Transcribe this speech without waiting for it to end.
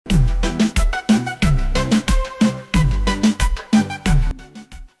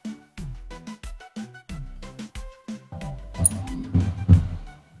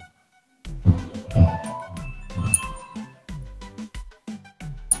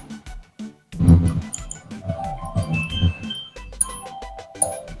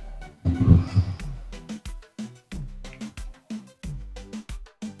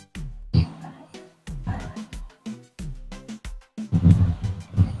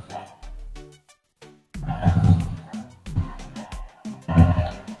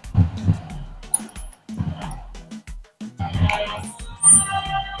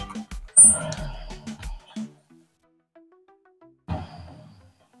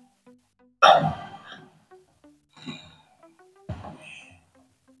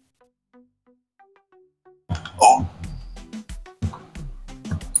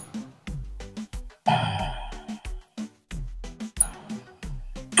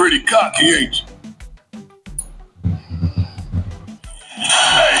pretty cocky, ain't you? Hey,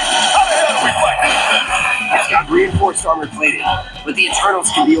 how the hell do we fight this thing? It's got reinforced armor plating, but the internals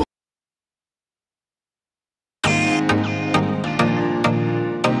can be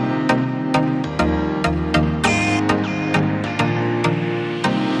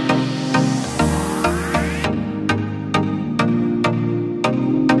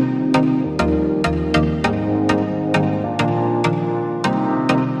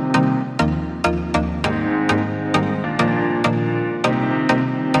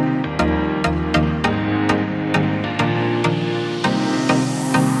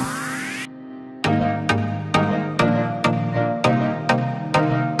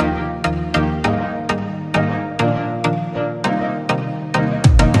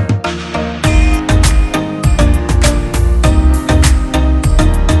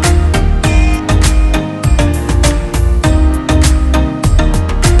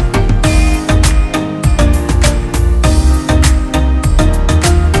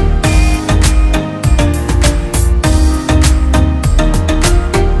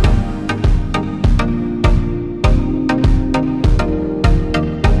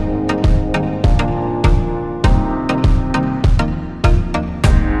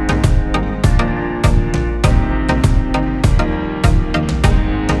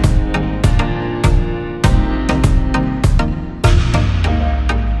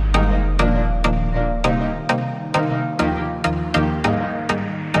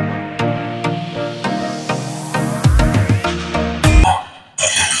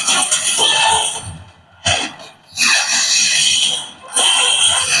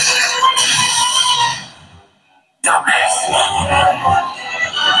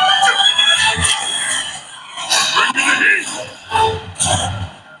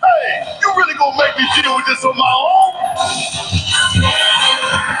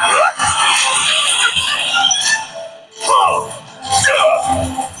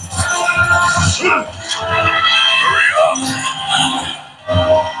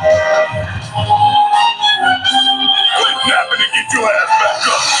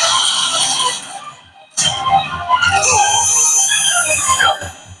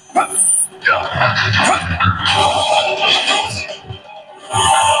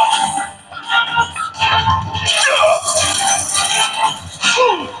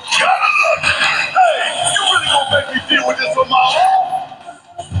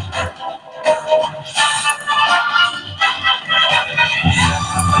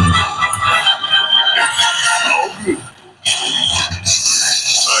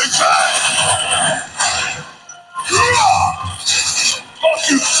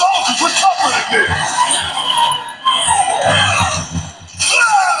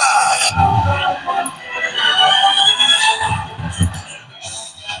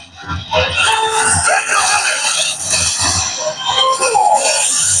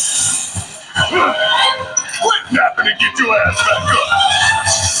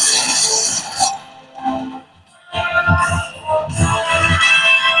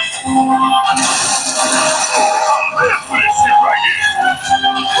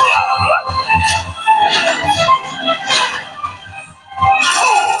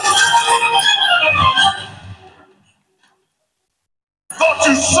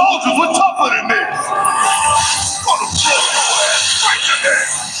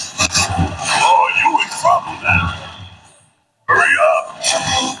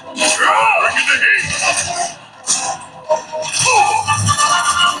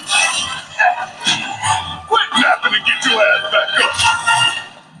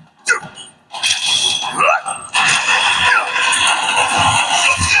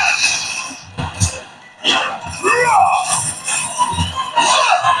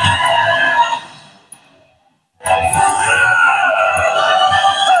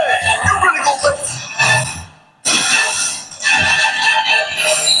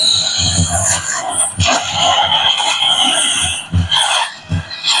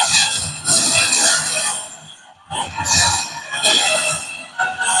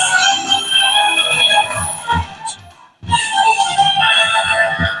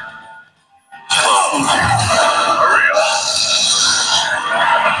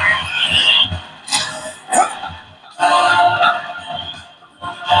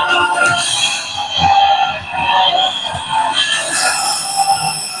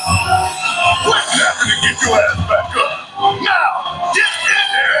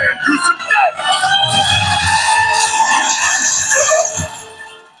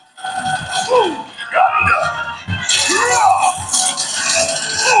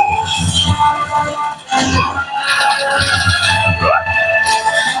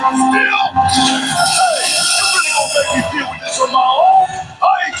You really gonna make me deal with this on my own? I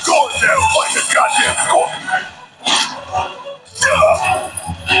ain't going down like a goddamn scorpion.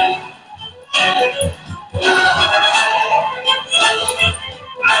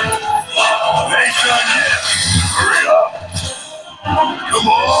 Ain't done yet. Hurry up. Come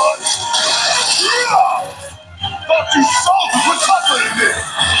on. Thought you soldiers were tougher than this.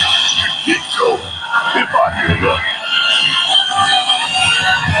 You get going if I hear luck.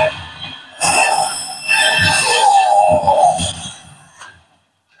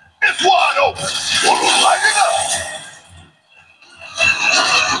 It's wide open. Wanna light it up?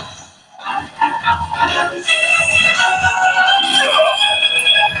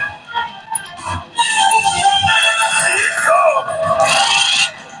 Here it comes.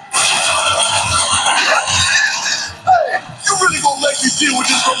 Hey, you really gonna make me deal with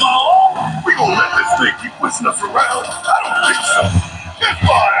this on my own? We gonna let this thing keep pushing us around? I don't think so. It's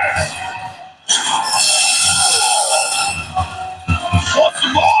my ass. Want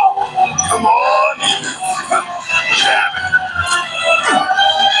some more? Come on. Damn it.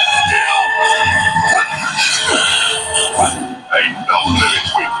 Ain't no limit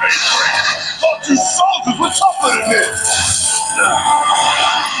we pay break. Thought you soldiers were tougher than this.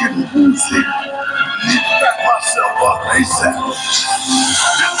 Getting woozy. Need to back myself up ASAP.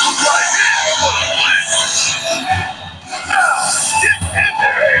 This was right here for the win. Now, get in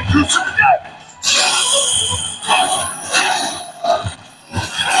there and do some damage.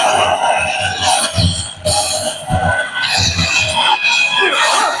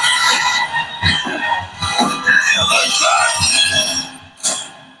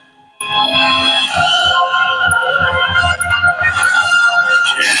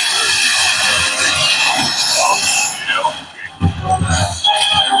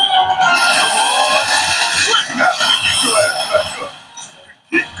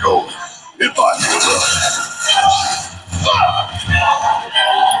 Keep going. If I feel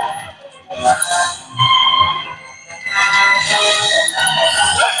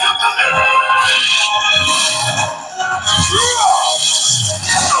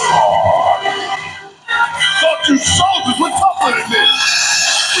Thought you soldiers were tougher than this.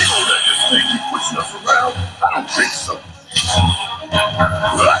 We gonna let this thing keep pushing us around? I don't think so.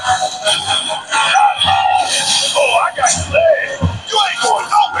 Oh, I got your leg. You ain't going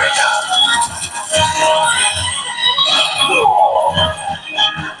nowhere now.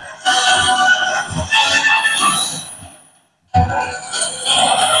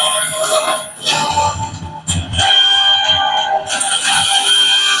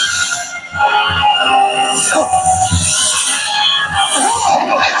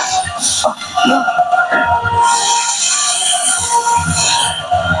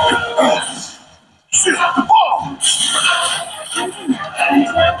 Shit, the ball.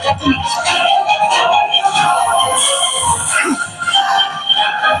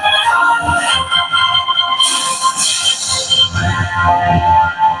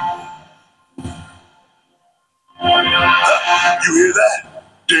 You hear that?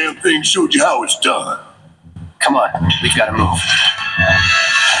 Damn thing showed you how it's done. Come on, we've got to move.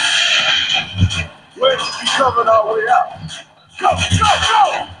 We're coming our way out. Go, go,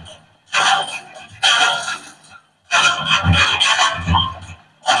 go!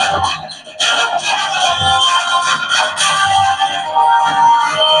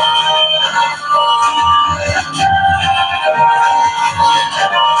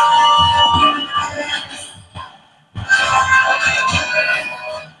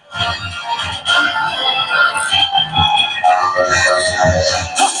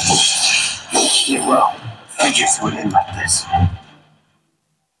 Yeah, well, figures would end like this.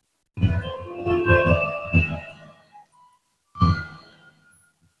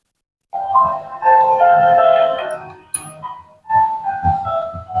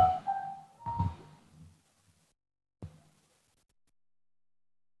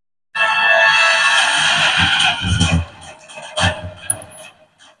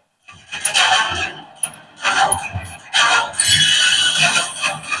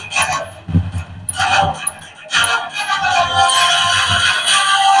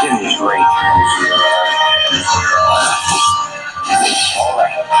 Great. All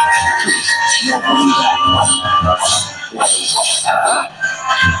right. No coming back.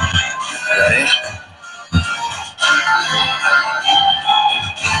 Ready?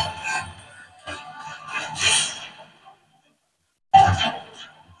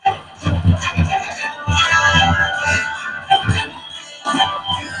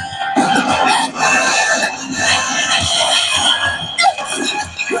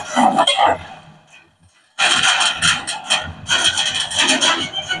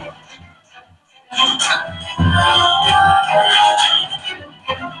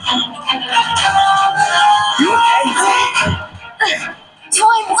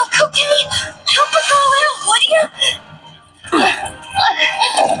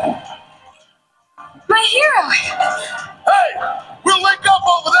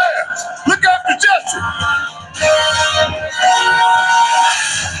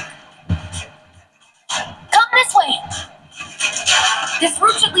 This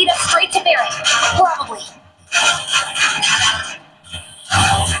route should lead us straight to Barrett. Probably.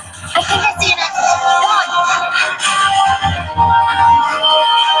 I think I see an exit.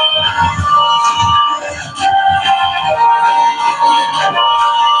 Come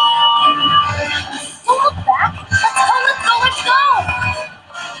on. Don't look back. Let's go, let's go, let's go!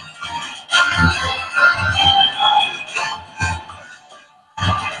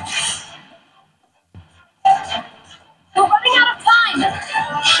 We're running out of time!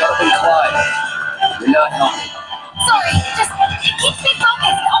 Shut up and climb. You're not helping. Sorry, just keep me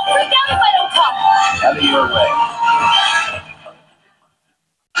focused. I'll freak out if I don't come. Out of your way.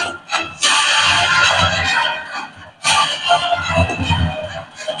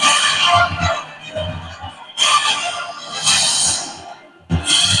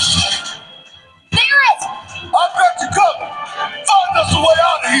 Barrett! I've got you covered. Find us a way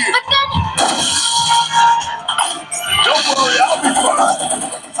out of here. But then... Don't worry, I'll be fine.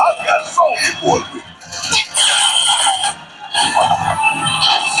 I've got a soldier boy with me.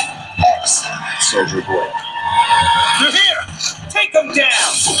 X, soldier boy. You're here. Take them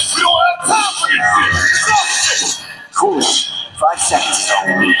down. We don't have time for your shit. Cool it. 5 seconds is all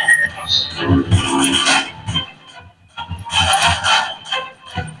we need.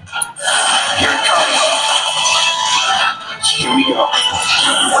 Here it comes. Here we go.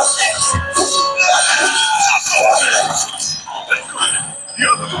 The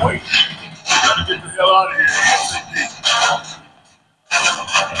other way. Gotta get the hell out of here.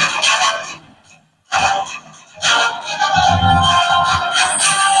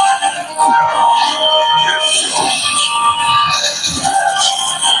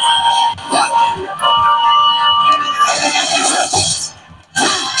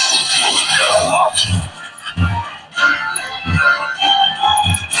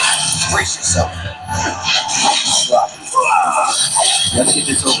 Brace yourself. Let's get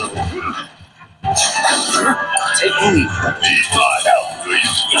this over with. Take the lead. Need my help, do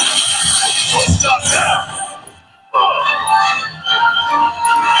you? Don't stop now.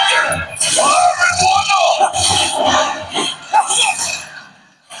 Fire and one off.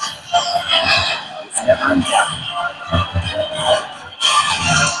 It's never in doubt.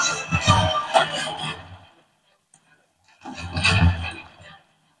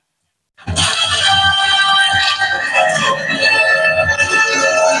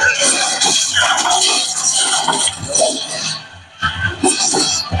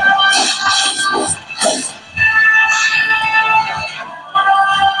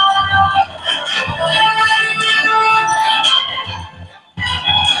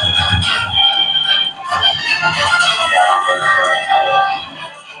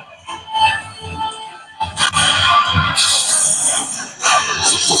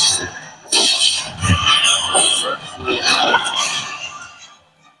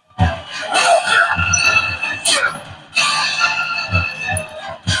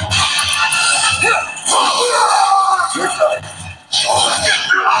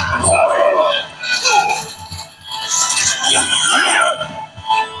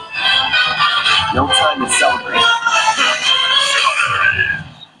 No time to celebrate.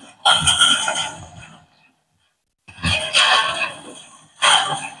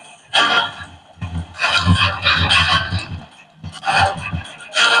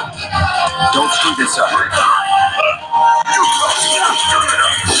 Don't screw this up.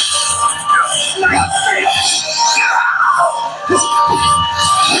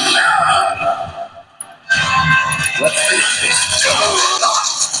 Let's finish this.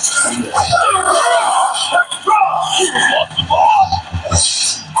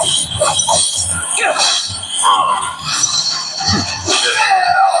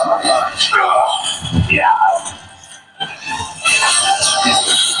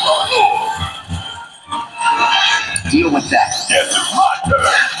 Deal with that. Yes, it's mine.